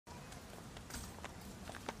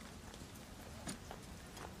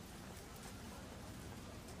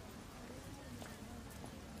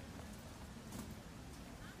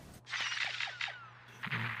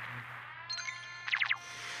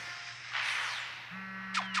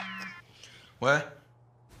喂。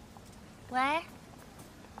喂。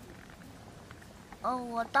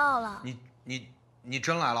我到了。你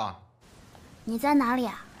真来了？你在哪里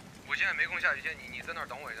啊？我现在没空下去接你，你在那儿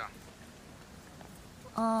等我一下。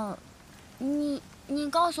你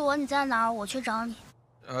告诉我你在哪儿，我去找你。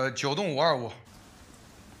9栋525。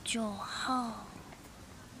9号。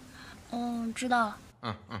知道了。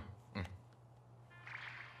嗯。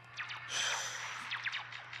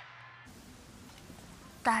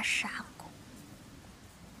大傻狗，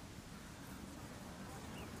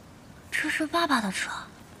这是爸爸的车。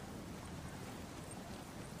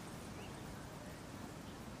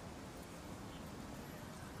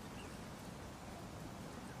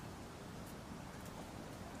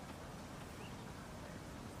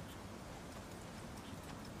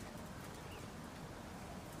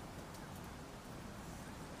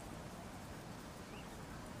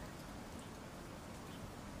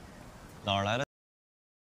哪儿来的？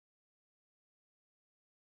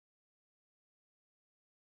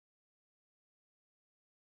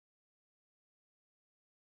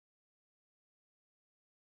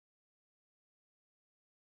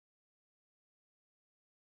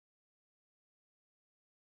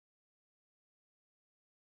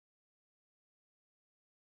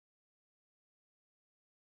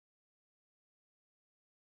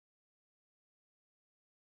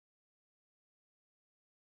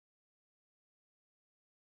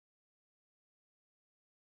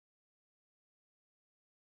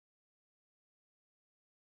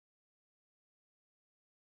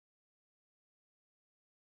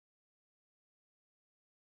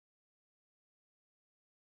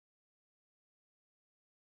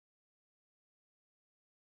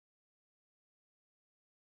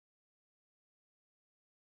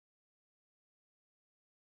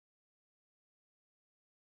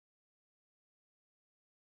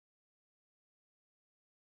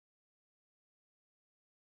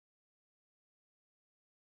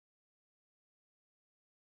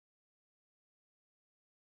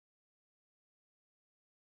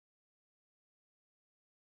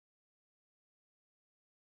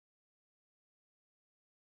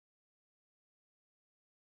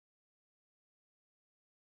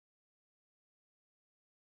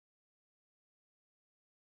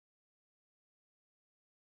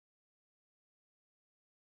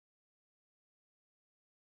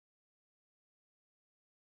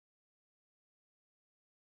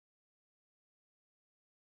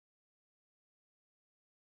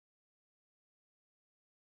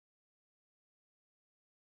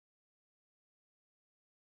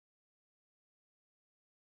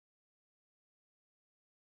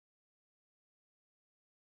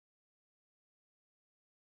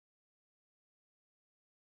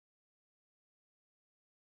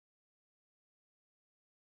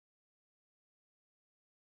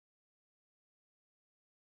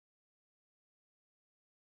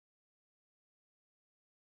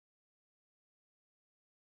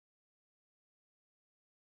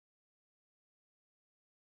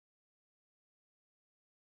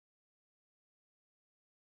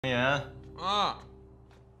言啊！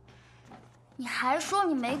你还说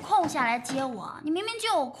你没空下来接我，你明明就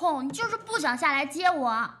有空，你就是不想下来接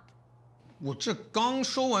我。我这刚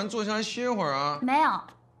收完，坐下来歇会儿啊。没有，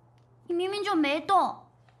你明明就没动，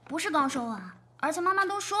不是刚收完，而且妈妈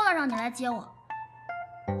都说了让你来接我。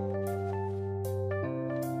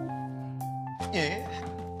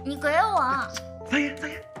你给我。桑叶，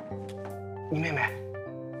你妹妹？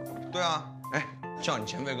对啊，哎，叫你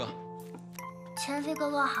前辈哥。前辈哥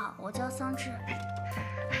哥好，我叫桑稚。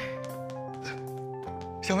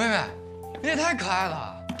小妹妹，你也太可爱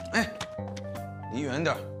了！哎，离远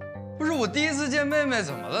点。不是我第一次见妹妹，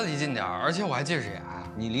怎么了？离近点，而且我还近视眼。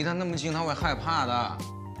你离她那么近，她会害怕的。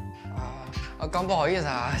刚不好意思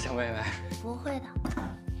啊，小妹妹。不会的。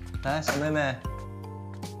来，小妹妹，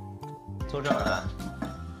坐这儿来。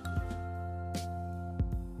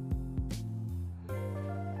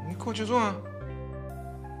你过去坐啊。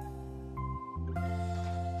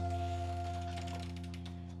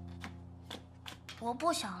我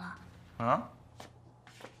不想了。啊？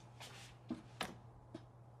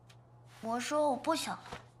我说我不想了。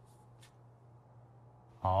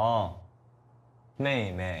哦，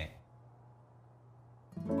妹妹。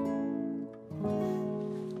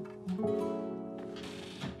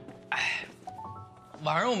哎，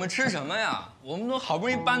晚上我们吃什么呀？我们都好不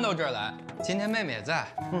容易搬到这儿来，今天妹妹也在，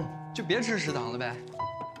就别吃食堂了呗。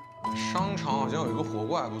商场好像有一个火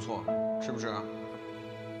锅还不错，是不是？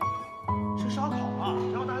吃烧烤啊，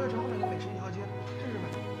然后大悦城后面的美食一条街，试试呗。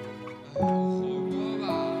火锅吧，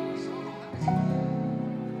烧烤还没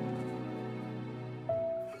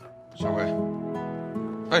吃。小鬼，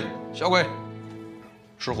哎，小鬼，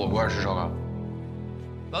吃火锅还是吃烧烤？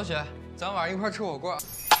老许，咱晚上一块吃火锅。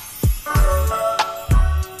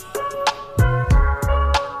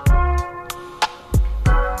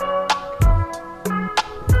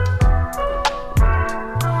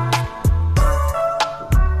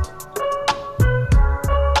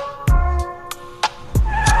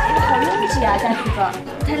好拥挤啊，嘉许哥！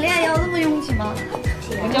谈恋爱要那么拥挤吗？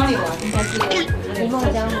我教你玩，你才知道。一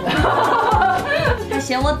梦江湖，还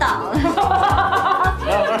嫌我挡了。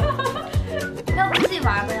要不自己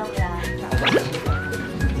玩吧，要不然。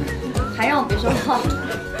还让我别说话。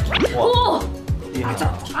哦，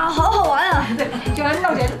好好玩啊！对，就让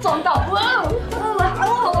廖姐撞到，哇，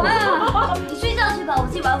好好玩啊！你睡觉去吧，我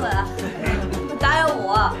自己玩会啊。打扰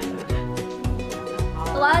我。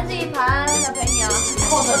我玩这一盘要陪你啊。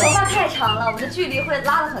我头发太长了，我们的距离会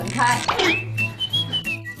拉得很开。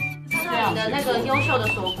你的那个优秀的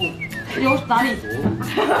锁骨，哪里？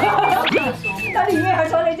它里面还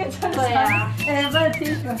穿了一件衬衫。对呀，不是 T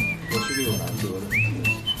恤。我是个有难得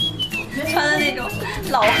的。穿的那种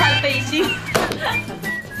老汉背心。这样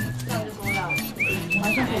就多了。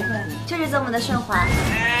完全不会，就是这么的顺滑。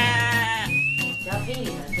只要经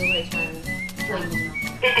理们就会穿卫衣吗？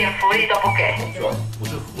一点福利都不给。说不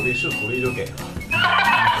是福利，是福利就给了。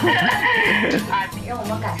让我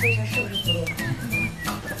们感受一下是不是福利。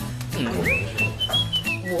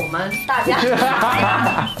我们大家，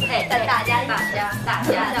哎，大家，你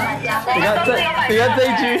看这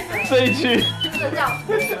一区，这叫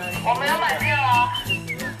我们有买票哦，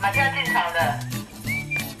买票进场的。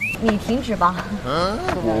你停止吧。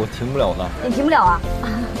我停不了的。你停不了啊？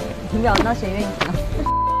停不了，那谁愿意停啊？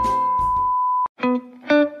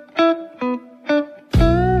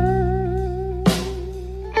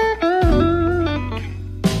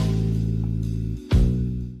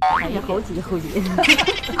猴急，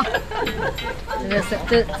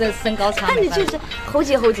这身高差。看你就是猴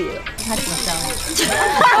急，他紧张了。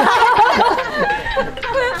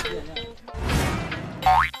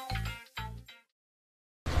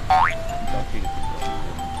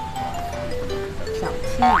小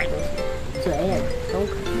气也都行，嘴也都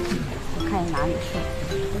可以，我看你哪里顺，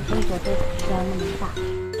这动作都不要那么大。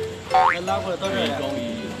拉过来到这儿，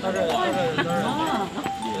到这儿。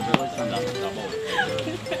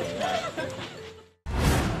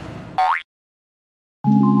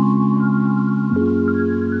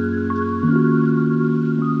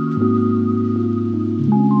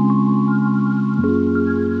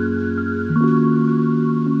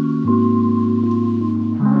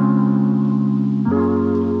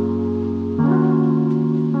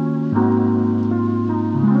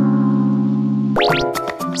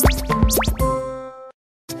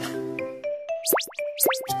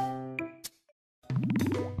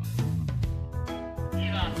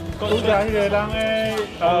都在那个当诶，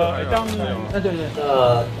当对。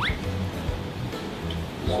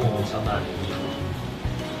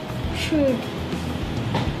是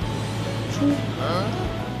猪。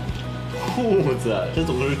兔子，这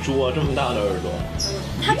怎么是猪啊？这么大的耳朵。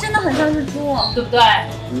它真的很像是猪，对不对？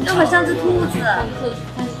又很像是兔子。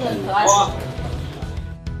但是很可爱。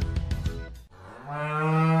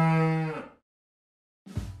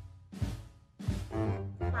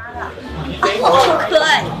好可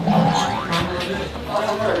爱，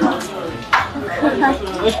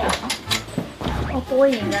好多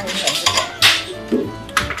赢啊！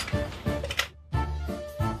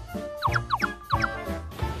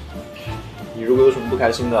你如果有什么不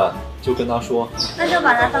开心的，就跟他说。那就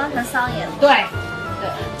把它当成桑叶。对。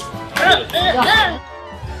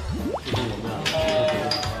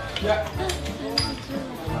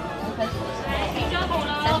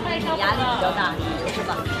压力比较大，是吧？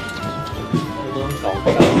这都搞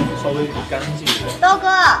干，稍微干净一点。刀哥，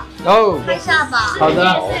哦，拍下吧。好的。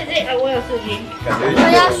我有视频。感觉已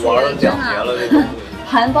经玩了2年了，这东西。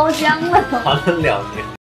含包浆了。含了2年。